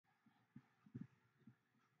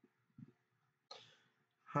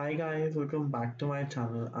Hi guys, welcome back to my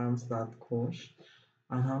channel. I'm Siddharth Ghosh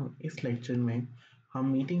और हम इस lecture में हम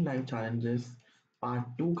मीटिंग लाइव चैलेंजेस पार्ट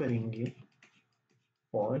 2 करेंगे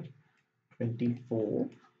फॉर 24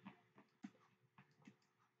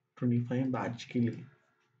 25 बैच के लिए।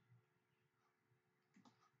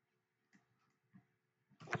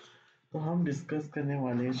 तो हम डिस्कस करने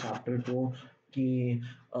वाले हैं चैप्टर को कि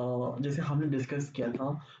जैसे हमने डिस्कस किया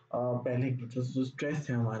था पहले की जो स्ट्रेस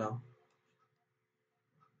है हमारा।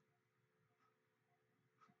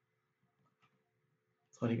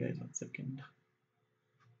 Sorry guys, 1 second.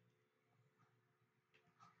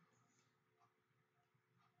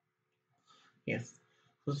 यस,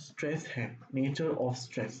 तो स्ट्रेस है, नेचर ऑफ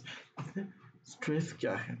स्ट्रेस। स्ट्रेस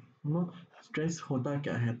क्या है ना? स्ट्रेस होता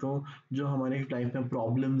क्या है? तो जो हमारे लाइफ में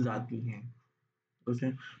प्रॉब्लम्स आती हैं, उसे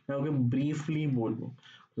मैं अगर ब्रीफली बोलूँ,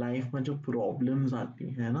 लाइफ में जो प्रॉब्लम्स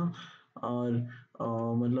आती हैं ना, और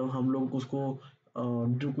मतलब हम लोग उसको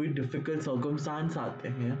जो कोई डिफिकल्ट सर्कमस्टांस आते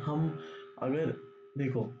हैं, हम अगर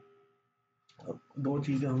देखो, दो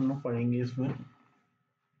चीज़ें हम लोग पढ़ेंगे इसमें।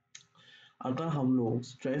 अगर हम लोग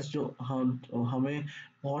स्ट्रेस जो हम हमें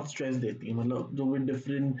बहुत स्ट्रेस देती है, मतलब जो भी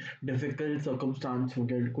डिफरेंट डिफिकल्ट सर्कमस्टांस हो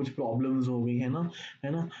गए, कुछ प्रॉब्लम्स हो गई है ना,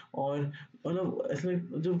 और मतलब ऐसे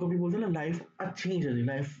जब कभी बोलते हैं ना लाइफ अच्छी नहीं चल रही,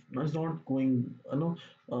 life is not going, no,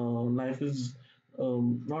 life is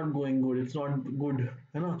not going good, it's not good,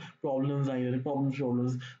 है ना, प्रॉब्लम्स आई रही,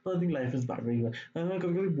 प्रॉब्लम्स, तो I think life is bad, very bad.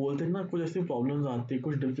 कभी कभी बोलते हैं ना, कुछ ऐसी प्रॉब्लम्स आती है,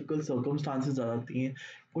 कुछ डिफिकल्ट सर्कमस्टांसेस आ जाती हैं,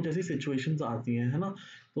 कुछ ऐसी सिचुएशंस आती हैं, है ना,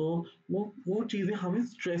 तो वो चीज़ें हमें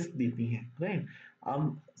स्ट्रेस देती हैं, राइट।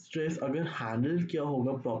 अब स्ट्रेस अगर हैंडल किया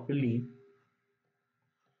होगा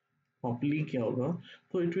प्रॉपर्ली किया होगा,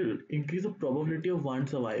 तो it will increase the probability of one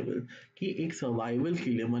survival, कि एक सर्वाइवल के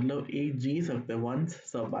लिए, मतलब एक जी सकता है, वन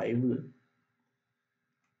सर्वाइवल,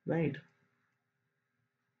 राइट।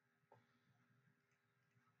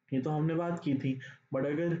 ये तो हमने बात की थी, बट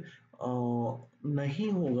अगर नहीं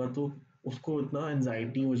होगा तो उसको इतना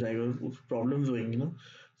एनजाइटी हो जाएगा, उस प्रॉब्लम्स होंगी ना।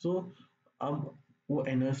 सो अब वो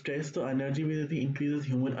स्ट्रेस तो एनर्जी भी देती है, increases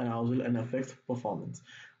human arousal and affects performance.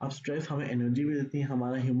 अब स्ट्रेस हमें एनर्जी भी देती है,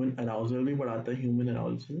 हमारा ह्यूमन अराउजल भी बढ़ाता है, ह्यूमन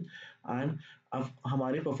अराउजल, एंड अब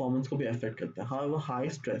हमारे परफॉर्मेंस को भी अफेक्ट करता है। हाँ, वो हाई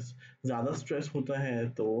स्ट्रेस, ज़्यादा स्ट्रेस होता है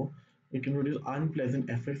तो it can produce unpleasant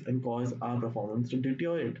effects and cause our performance to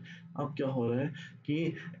deteriorate। अब क्या हो रहा है कि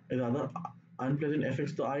ज़्यादा अनप्लेजेंट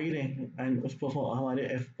इफेक्ट्स तो आ ही रहे हैं, एंड उस हमारे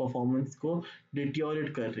परफॉर्मेंस को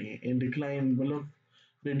डिटियोरेट कर रही है, इन डिक्लाइन, मतलब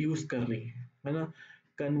रिड्यूस कर रही है ना।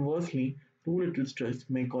 Conversely, too little stress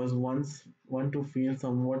may cause one to feel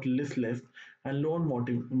somewhat listless and low on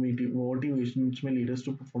motivation, which may lead us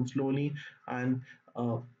to perform slowly and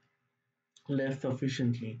less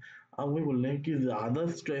sufficiently. अब वही बोल रहे हैं कि ज़्यादा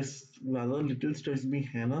स्ट्रेस, ज़्यादा लिटिल स्ट्रेस भी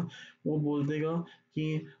है ना, वो बोल देगा कि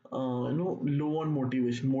no, low on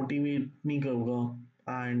motivation, motivate नहीं करूँगा,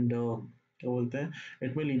 एंड क्या बोलते हैं,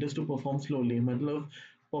 इट में lead us to perform slowly, मतलब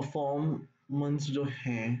परफॉर्मेंस जो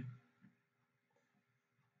है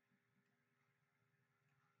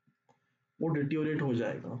वो डिट्योरेट हो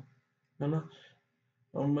जाएगा, है ना।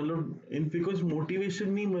 मतलब इन बिकॉज मोटिवेशन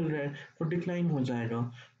नहीं मिल रहा है तो डिक्लाइन हो जाएगा।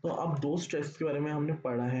 तो अब दो स्ट्रेस के बारे में हमने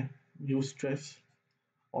पढ़ा है, यू स्ट्रेस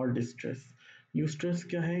और डिस्ट्रेस। यू स्ट्रेस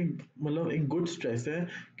क्या है? मतलब एक गुड स्ट्रेस है,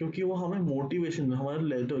 क्योंकि वो हमें मोटिवेशन, हमारा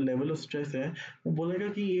लेवल ऑफ स्ट्रेस है, वो बोलेगा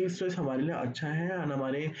कि ये स्ट्रेस हमारे लिए अच्छा है, एंड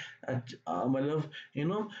हमारे मतलब you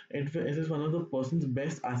know, it is one of the persons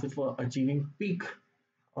best asset for achieving peak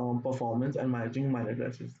performance and managing minor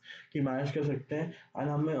classes, कि मैनेज कर सकते हैं, एंड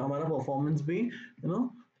हमें हमारा परफॉर्मेंस भी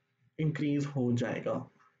इंक्रीज हो जाएगा।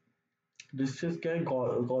 Distress can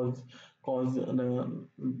cause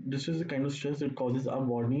this is the kind of stress that causes our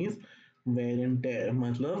bodies wear and tear,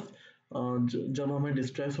 मतलब जब हमें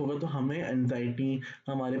डिस्ट्रेस होगा तो हमें एनजाइटी,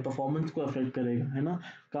 हमारे परफॉर्मेंस को अफेक्ट करेगा, है ना,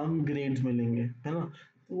 कम ग्रेड्स मिलेंगे, है ना,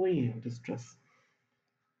 तो वही है डिस्ट्रेस।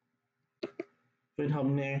 फिर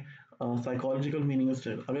हमने साइकोलॉजिकल मीनिंग ऑफ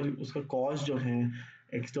स्ट्रेस, अगर उसका कॉज जो है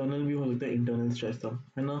एक्सटर्नल भी हो सकता है, इंटरनल स्ट्रेस था,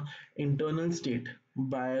 है ना। Internal state,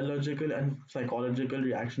 biological and psychological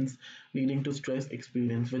reactions leading to stress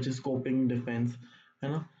experience, which is coping defense,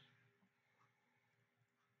 है ना,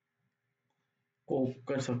 कोप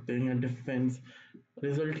कर सकते हैं, या डिफेंस।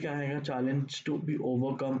 रिजल्ट क्या आएगा? चैलेंज टू बी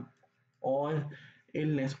ओवरकम और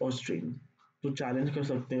इलनेस और स्ट्रेन, तो चैलेंज कर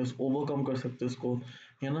सकते हैं, ओवरकम कर सकते हैं उसको,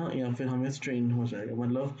 है ना, या फिर हमें स्ट्रेन हो जाएगा,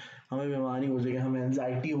 मतलब हमें बीमारी हो जाएगी, हमें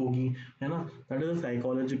एंजाइटी होगी, है ना। That is the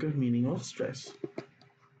psychological meaning of stress.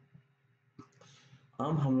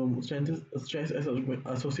 अब हम लोग stress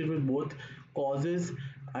associate with both causes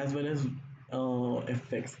as well as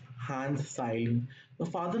effects, hence साइलिंग, The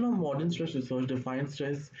father of modern stress research defines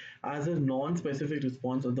stress as a non-specific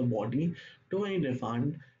response of the body to any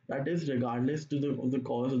demand, that is, regardless of the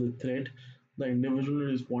cause of the threat, the individual will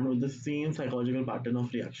respond with the same psychological pattern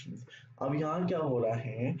of reactions. अब यहाँ क्या हो रहा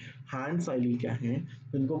है, hand साइली क्या है,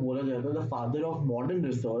 जिनको बोला जाता है the father of modern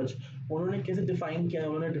research, उन्होंने कैसे डिफाइन किया है,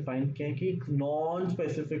 उन्होंने डिफाइन किया है कि नॉन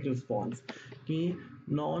स्पेसिफिक रिस्पॉन्स, कि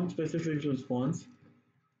नॉन स्पेसिफिक रिस्पॉन्स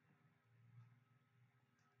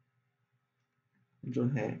जो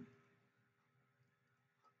है,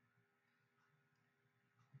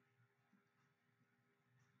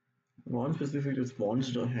 नॉन स्पेसिफिक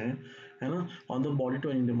रिस्पॉन्स जो है ना, on the body to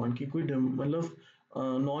any demand, की कोई मतलब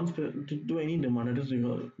known to any demand, it is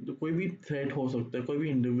कोई भी थ्रेट हो सकता है, कोई भी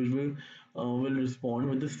individual will respond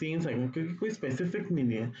with the same cycle, क्योंकि कोई स्पेसिफिक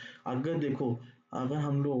नहीं है। अगर देखो, अगर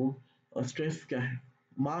हम लोग स्ट्रेस क्या है,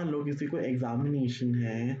 मान लो किसी को एग्जामिनेशन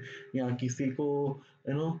है, या किसी को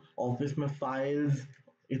ऑफिस में फाइल्स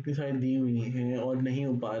इतनी सारी दी हुई हैं और नहीं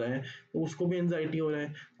हो पा रहा है, तो उसको भी एनजाइटी हो रहा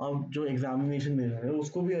है। अब जो एग्जामिनेशन दे रहा है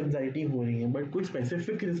उसको भी एनजाइटी हो रही है, बट कोई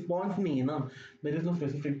स्पेसिफिक रिस्पॉन्स नहीं है ना, देयर इज नो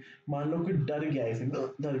स्पेसिफिक। मान लो कि डर गया, ऐसे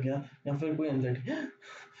डर गया, या फिर कोई एनजाइटी,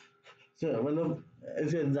 मतलब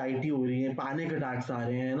ऐसे एनजाइटी हो रही है, पैनिक अटैक्स आ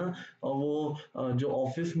रहे हैं ना, और वो जो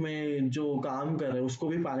ऑफिस में जो काम कर रहे हैं उसको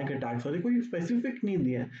भी पैनिक अटैक्स आ रहे हैं, कोई स्पेसिफिक नहीं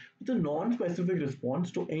दिया है। तो non specific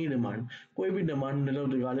response to any demand, कोई भी डिमांड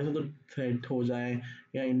मतलब रिगार्डलेस ऑफ द थ्रेट हो जाए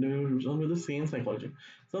या individual with the same psychology.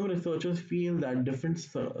 Some researchers feel that different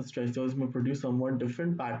stressors may produce somewhat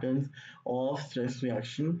different patterns of stress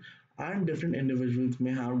reaction, and different individuals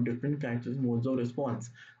may have different characteristics modes of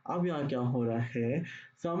response. अब यहाँ क्या हो रहा है,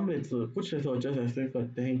 कुछ रिसर्चर्स ऐसे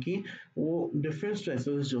करते हैं कि वो डिफरेंट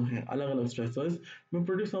स्ट्रेसर्स जो हैं, अलग अलग स्ट्रेसर्स में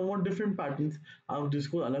प्रोड्यूस समवॉट डिफरेंट पैटर्न्स। अब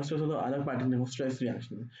जिसको अलग स्ट्रेस होता है अलग पैटर्न है,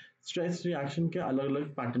 स्ट्रेस रिएक्शन के अलग अलग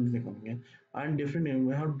पैटर्न निकलेंगे, and different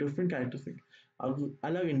we have different characteristic. अब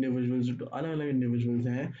अलग अलग इंडिविजुअल्स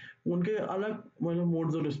हैं, उनके अलग मतलब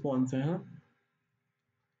मोड्स ऑफ रिस्पॉन्स है।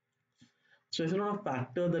 Stress is not a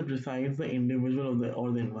factor that resides the individual or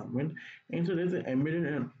the environment. Instead, it is embedded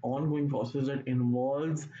in an ongoing process that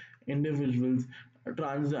involves individuals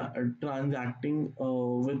transacting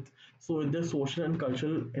with their social and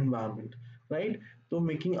cultural environment, right? So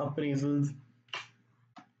making appraisals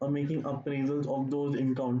of those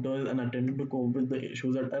encounters and attempting to cope with the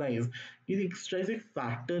issues that arise. ये stress एक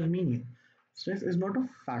factor नहीं है. Stress is not a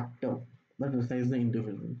factor that resides the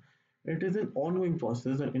individual. It is an ongoing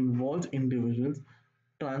process that involves individuals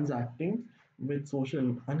transacting with social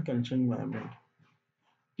and cultural environment.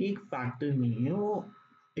 एक factor नहीं है वो,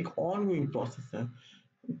 एक ongoing process है,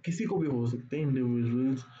 किसी को भी हो सकते हैं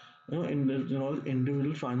इंडिविजुअल्स,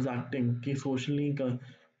 इंडिविजुअल ट्रांजैक्टिंग कि सोशली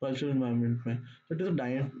कल्चरल एनवायरनमेंट में। So it is a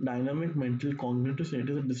dynamic mental cognitive state,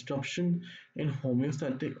 it is a disruption in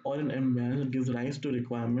homeostatic or an imbalance that gives rise to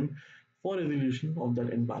requirement for resolution of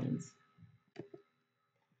that imbalance.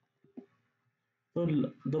 So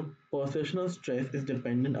the perception of stress is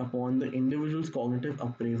dependent upon the individual's cognitive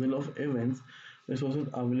appraisal of events, resources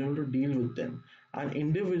available to deal with them. An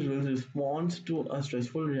individual's response to a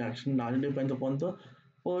stressful reaction largely depends upon the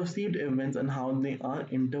perceived events and how they are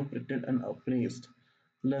interpreted and appraised.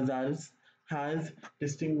 Lazarus has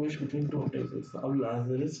distinguished between two appraisals. अब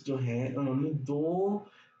Lazarus जो है उन्होंने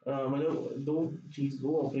मतलब दो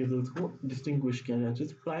appraisals को distinguish किया जाता है,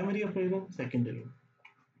 primary appraisal, secondary।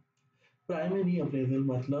 Primary appraisal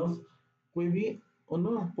मतलब कोई भी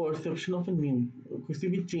परसेप्शन ऑफ न्यू, किसी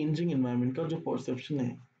भी चेंजिंग एनवायरनमेंट का जो परसेप्शन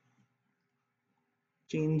है,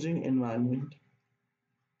 चेंजिंग एनवायरनमेंट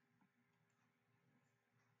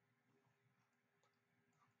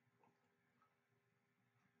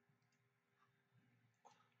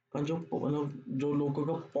का जो मतलब जो लोगों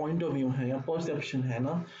का पॉइंट ऑफ व्यू है या परसेप्शन है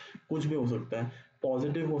ना, कुछ भी हो सकता है,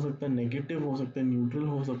 पॉजिटिव हो सकता है, नेगेटिव हो सकता है, न्यूट्रल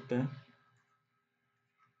हो सकता है,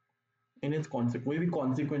 इन इट्स कॉन्सिक्वेंस, कोई भी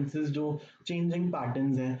कॉन्सिक्वेंसेस जो चेंजिंग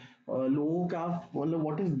पैटर्न्स हैं, लोगों का मतलब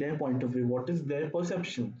what is their point of view, what is their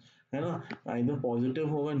perception, है ना, आइदर पॉजिटिव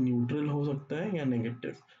होगा, न्यूट्रल हो सकता है, या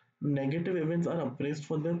negative. Negative events are apprised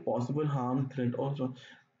for their possible harm, threat, और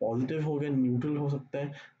पॉजिटिव हो गया, न्यूट्रल हो सकता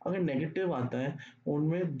है। अगर नेगेटिव आता है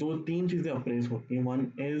उनमें दो तीन चीजें अप्रेस होती हैं,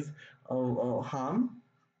 one is harm,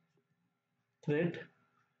 threat,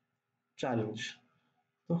 challenge.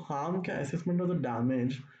 So harm क्या, assessment of the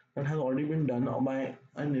damage that has already been done by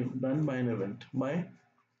an event by।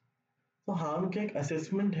 तो harm क्या एक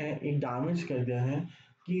assessment है, एक damage कर दिया है,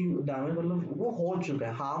 कि damage मतलब वो हो चुका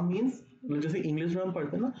है। harm means जैसे इंग्लिश में हम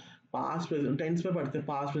पढ़ते हैं ना, पास्ट प्रेजेंट टेंस में पढ़ते हैं,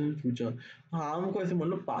 पास्ट प्रेजेंट फ्यूचर। harm को ऐसे मान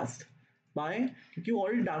लो पास्ट बाय, क्योंकि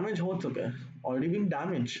ऑलरेडी डैमेज हो चुका है, already been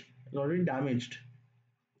damage, already damaged,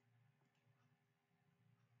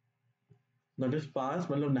 that is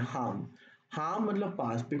past मतलब harm. Harm मतलब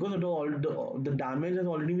past because the damage has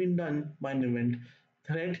already been done by an event.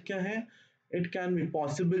 Threat क्या है? It can be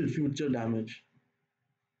possible future damage.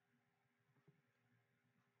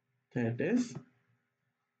 Threat is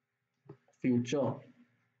future.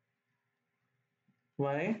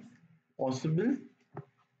 Why? Possible,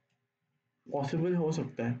 possible हो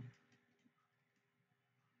सकता है.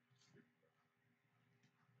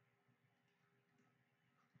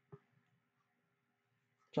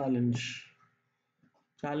 Challenge.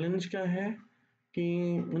 Challenge क्या है कि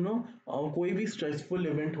कोई भी स्ट्रेसफुल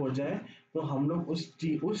इवेंट हो जाए तो हम लोग उस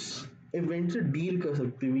इवेंट से डील कर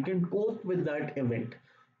सकते हैं, we can cope with that event.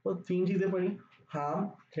 तो तीन चीजें पढ़ी: harm,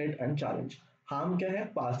 threat and challenge. Harm क्या है?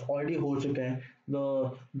 पास्ट ऑलरेडी हो चुका है, the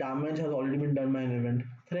damage has already been done by an event.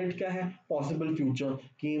 Threat क्या है? पॉसिबल फ्यूचर,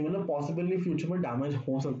 कि पॉसिबली फ्यूचर में डैमेज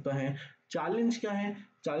हो सकता है. चैलेंज क्या है?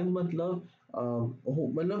 चैलेंज मतलब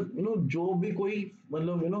जो भी कोई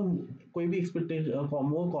कोई भी expectation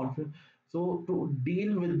more confidence. So to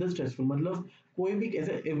deal with the stressful मतलब कोई भी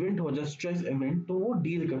ऐसा इवेंट हो जाए स्ट्रेस इवेंट तो वो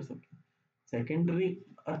डील कर सके. Secondary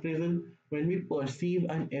appraisal: when we perceive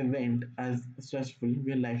an event as stressful,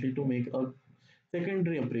 we are likely to make a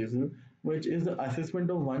secondary appraisal, which is the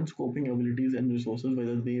assessment of one's coping abilities and resources,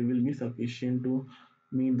 whether they will be sufficient to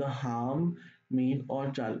meet the harm, threat, or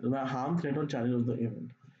challenge of the event.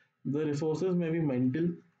 The resources may be mental,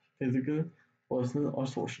 physical, personal और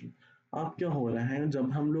social. अब क्या हो रहा है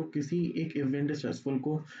जब हम लोग किसी एक इवेंट स्ट्रेसफुल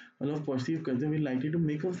को परसीव करते हैं, we likely to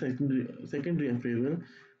make a secondary appraisal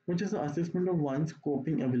which is the assessment of one's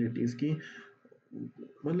coping abilities कि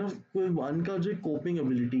कोई वन का जो कोपिंग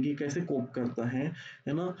एबिलिटी की कैसे कोप करता है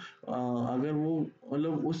ना. अगर वो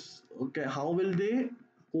उस how will they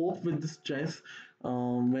cope with the stress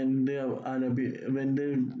when they are when they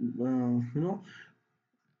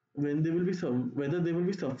when they will be whether they will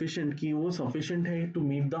be sufficient कि वो sufficient है to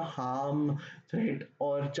meet the harm, threat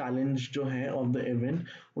और challenge जो है of the event,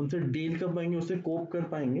 उनसे deal कर पाएंगे, उससे कोप कर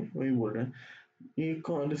पाएंगे, वही बोल रहे हैं. एक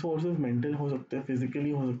रिसोर्सेज मेंटल हो सकते हैं, फिजिकली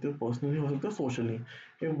हो सकते हैं, पर्सनली हो सकते हैं, socially.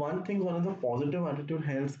 If one things one of the positive attitude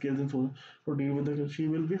health skills and to deal with she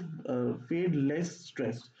will be feel less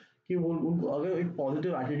stress. कि वो उनको अगर एक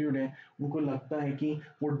पॉजिटिव एटीट्यूड है, उनको लगता है कि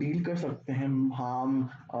वो डील कर सकते हैं harm,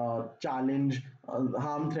 challenge,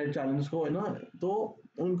 harm, threat, challenge को, है ना, तो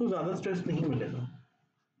उनको ज़्यादा स्ट्रेस नहीं मिलेगा.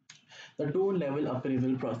 The two-level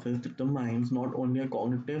appraisal process determines not only our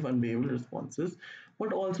cognitive and behavioral responses,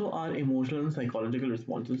 but also our emotional and psychological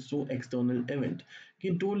responses to external event.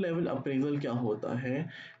 कि two-level appraisal क्या होता है?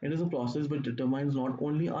 It is a process which determines not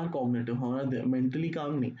only our cognitive, हमारा mentally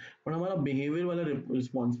काम नहीं, but हमारा behavior वाला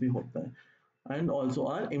response भी होता है. And also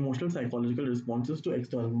are emotional psychological responses to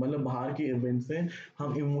external, मतलब बाहर के इवेंट से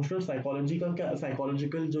हम इमोशनल साइकोलॉजी का क्या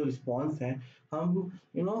साइकोलॉजिकल जो रिस्पॉन्स है, हम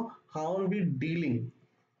how are we dealing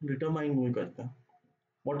determine वो करता है.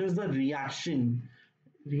 What is the reaction,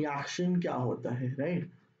 reaction क्या होता है, right.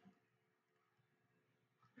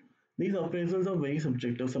 These appraisals are very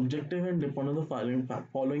subjective and depend on the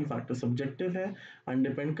following factors. Subjective है and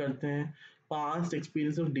depend करते हैं past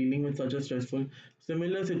experience of dealing with such a stressful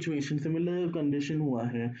similar situation, similar condition हुआ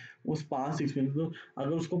है, उस past experience को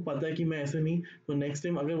अगर उसको पता है कि मैं ऐसे नहीं, तो next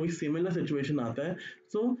time अगर वही similar situation आता है,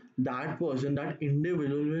 so that person, that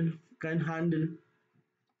individual will can handle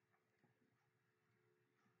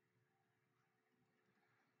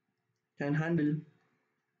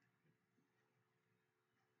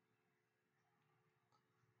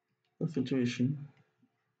the situation.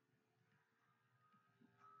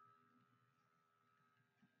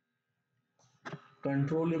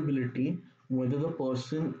 Controllability: whether the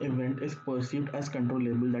person event is perceived as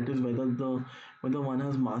controllable, that is whether one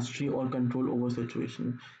has mastery or control over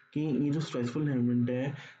situation. कि ये जो stressful event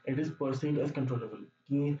है, it is perceived as controllable,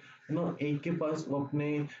 कि एक के पास वो अपने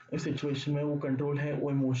situation में वो कंट्रोल है,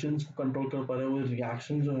 वो इमोशंस को कंट्रोल कर पा रहा है, वो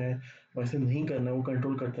रिएक्शन जो है वैसे नहीं करना है, वो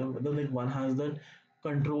कंट्रोल करता है, मतलब like one has that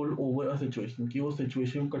control over a situation, कि वो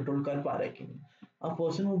सिचुएशन को कंट्रोल कर पा रहा है कि नहीं. A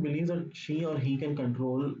person who believes that she और he can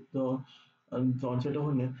control the onset of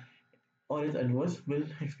illness और is adverse will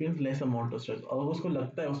experience less amount of stress. और उसको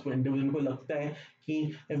लगता है, उस इंडिविजुअल को लगता है कि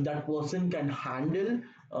if that person can handle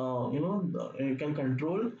can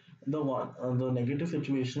control the negative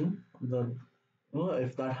situation, the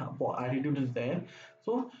if that attitude is there,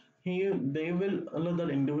 so they will allow that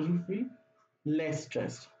individual feel less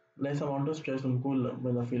stressed, less amount of stress उनको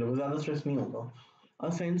मतलब फील होगा, ज़्यादा stress नहीं होगा.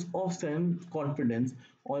 A sense of self confidence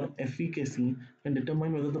or efficacy can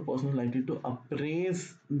determine whether the person is likely to appraise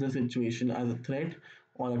the situation as a threat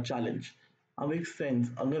or a challenge. अब एक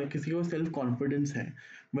sense, अगर किसी को सेल्फ कॉन्फिडेंस है,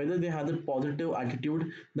 whether they have that positive attitude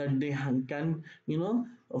that they can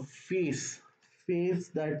face face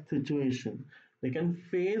that situation, they can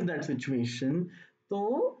face that situation, so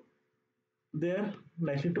they're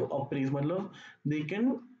likely to appraise मतलब they can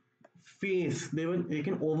face, they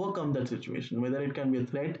can overcome that situation, whether it can be a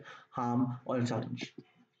threat, harm or a challenge.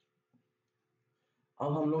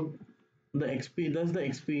 अब हम लोग the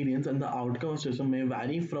experience and the outcome system may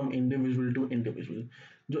vary from individual to individual.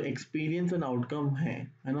 जो experience and outcome है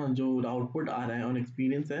ना, जो output आ रहा है और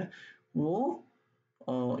experience है, वो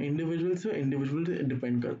इंडिविजुअल से इंडिविजुअल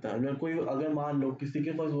डिपेंड करता है। अगर मान लो किसी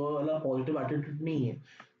के पास वो वाला पॉजिटिव एटीट्यूड नहीं है,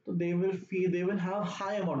 तो they will have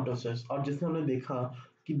high amount of stress. और जिसने हमने देखा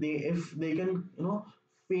कि they if they can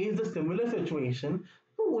face the similar situation,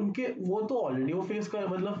 तो उनके वो तो ऑलरेडी वो फेस कर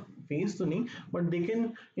मतलब फेस तो नहीं, बट दे कैन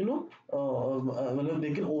मतलब they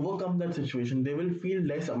can overcome that situation, they will feel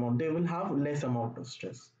less amount, they will have less amount of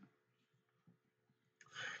stress.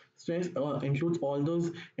 Stress includes all those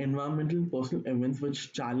environmental personal events which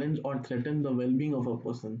challenge or threaten the well-being of a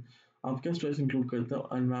person. आप क्या stress include करते हो?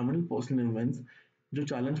 Environmental personal events जो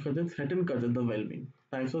challenge करते हैं, threaten करते हैं the wellbeing.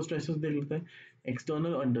 Types of stresses देख लेते हैं,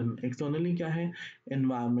 एक्सटर्नल और इंटरनल। एक्सटर्नली क्या है?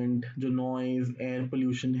 एनवायरनमेंट, जो नॉइज एयर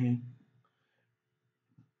पोल्यूशन है,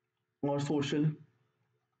 और सोशल।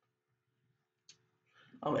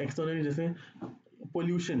 अब एक्सटर्नली जैसे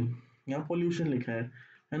पोल्यूशन, यहाँ पोल्यूशन लिखा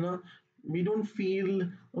है ना, we don't feel,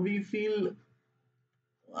 we feel,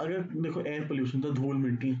 अगर देखो एयर पोल्यूशन तो धूल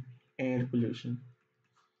मिट्टी, एयर पोल्यूशन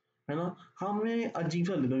है ना, हमें अजीब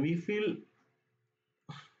सा लगता है, वी फील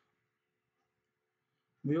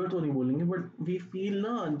वियर्ड तो नहीं बोलेंगे, बट वी फील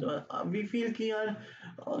ना, वी फील कि यार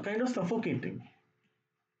काइंड ऑफ सफोकेटिंग।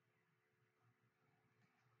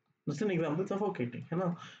 जैसे एन एग्जाम्पल सफोकेटिंग है ना,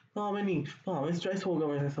 तो हमें नहीं, तो हमें स्ट्रेस होगा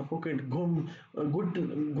वैसे सफोकेट, घुट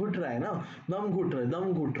घुट रहा है ना, दम घुट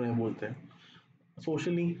रहा है बोलते हैं।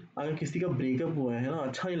 सोशली अगर किसी का ब्रेकअप हुआ है ना,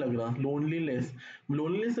 अच्छा नहीं लग रहा, लोनलीनेस,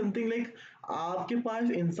 लोनलीनेस समथिंग लाइक आपके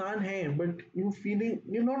पास इंसान है but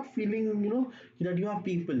you not feeling that you have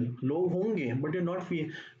people, लोग होंगे but you not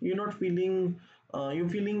feeling, you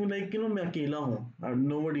feeling like मैं अकेला हूँ,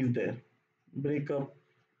 nobody is there. Breakup,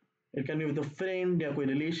 it can be with a friend या कोई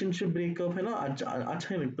रिलेशनशिप ब्रेकअप है ना, अच्छा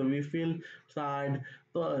नहीं लगता, वी फील सैड,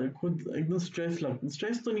 तो खुद एकदम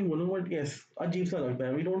स्ट्रेस तो नहीं बोलूंगा बट यस अजीब सा लगता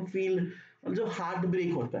है, वी डोंट फील, जब हार्ट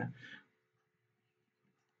ब्रेक होता है,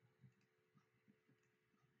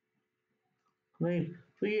 राइट।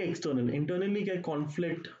 तो ये एक्सटर्नल। इंटरनली क्या,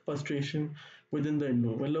 conflict, frustration with in the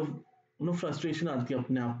मतलब फ्रस्ट्रेशन आती है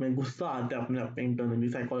अपने आप में, गुस्सा आता है अपने आप में इंटरनली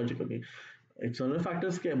साइकोलॉजिकली। एक्सटर्नल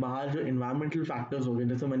फैक्टर्स के बाहर जो इन्वायरमेंटल फैक्टर्स हो गए,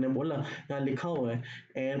 जैसे मैंने बोला यहाँ लिखा हुआ है,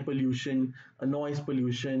 एयर पोल्यूशन, नॉइज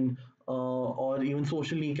पोल्यूशन, और इवन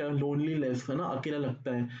सोशली क्या, लोनलीनेस है ना, अकेला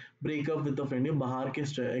लगता है, ब्रेकअप विद द फ्रेंड, ये बाहर के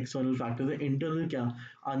एक्सटर्नल फैक्टर्स है। इंटरनल क्या,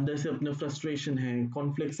 अंदर से अपने फ्रस्ट्रेशन है,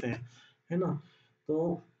 कॉन्फ्लिक्ट्स है ना।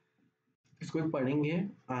 तो इसको पढ़ेंगे,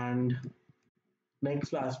 एंड नेक्स्ट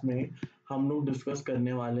क्लास में हम लोग डिस्कस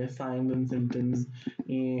करने वाले science and symptoms,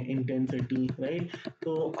 intensity, right.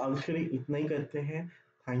 तो आज के लिए इतना ही करते हैं।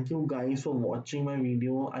 Thank you guys for watching my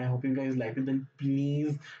video. I hope you guys liked it. Then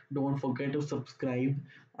please don't forget to subscribe,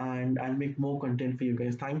 and I'll make more content for you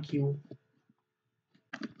guys. Thank you.